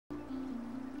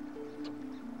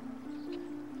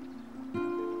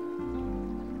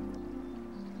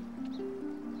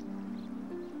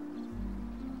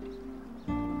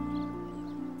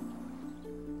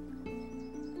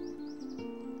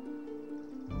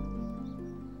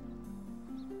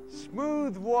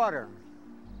Smooth water,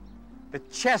 the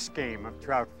chess game of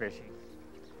trout fishing.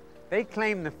 They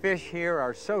claim the fish here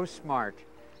are so smart,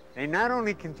 they not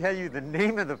only can tell you the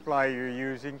name of the fly you're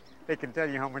using, they can tell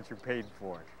you how much you paid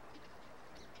for it.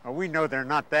 Well, we know they're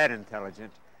not that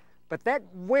intelligent, but that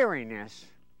wariness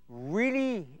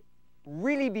really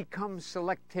becomes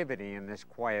selectivity in this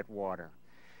quiet water.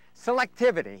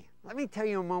 Selectivity, let me tell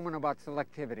you a moment about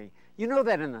selectivity. You know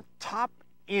that in the top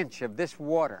inch of this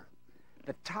water,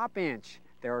 the top inch,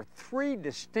 there are three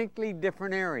distinctly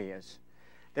different areas.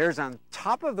 There's on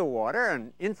top of the water,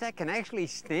 an insect can actually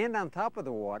stand on top of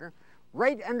the water,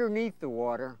 right underneath the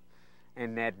water,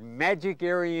 and that magic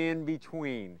area in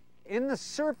between, in the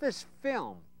surface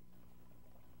film.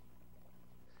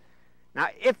 Now,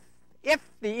 if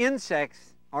the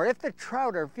insects, or if the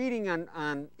trout are feeding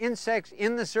on insects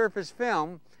in the surface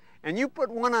film, and you put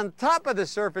one on top of the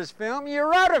surface film,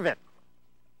 you're out of it.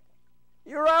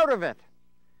 You're out of it.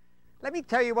 Let me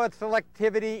tell you about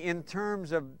selectivity in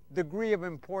terms of degree of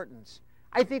importance.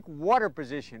 I think water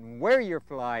position, where your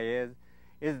fly is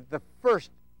the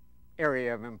first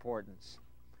area of importance.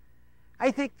 I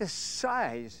think the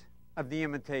size of the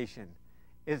imitation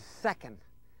is second.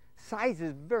 Size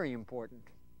is very important.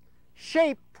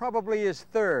 Shape probably is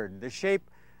third. The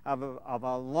shape of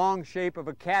a long shape of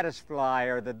a caddisfly,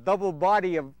 or the double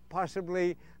body of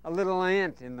possibly a little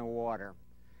ant in the water.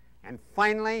 And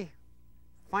finally,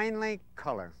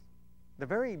 color. The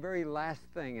very, very last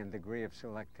thing in degree of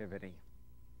selectivity.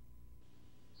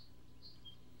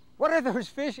 What are those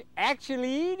fish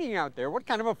actually eating out there? What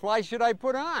kind of a fly should I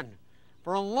put on?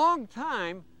 For a long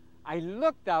time, I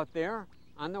looked out there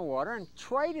on the water and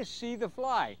tried to see the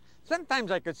fly. Sometimes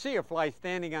I could see a fly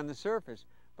standing on the surface,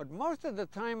 but most of the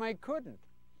time I couldn't.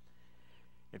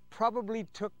 It probably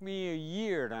took me a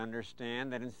year to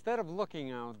understand that instead of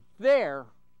looking out there,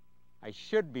 I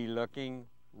should be looking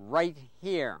right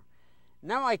here.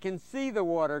 Now I can see the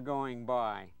water going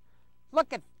by.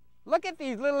 Look at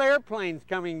these little airplanes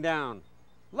coming down.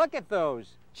 Look at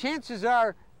those. Chances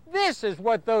are this is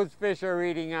what those fish are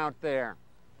eating out there.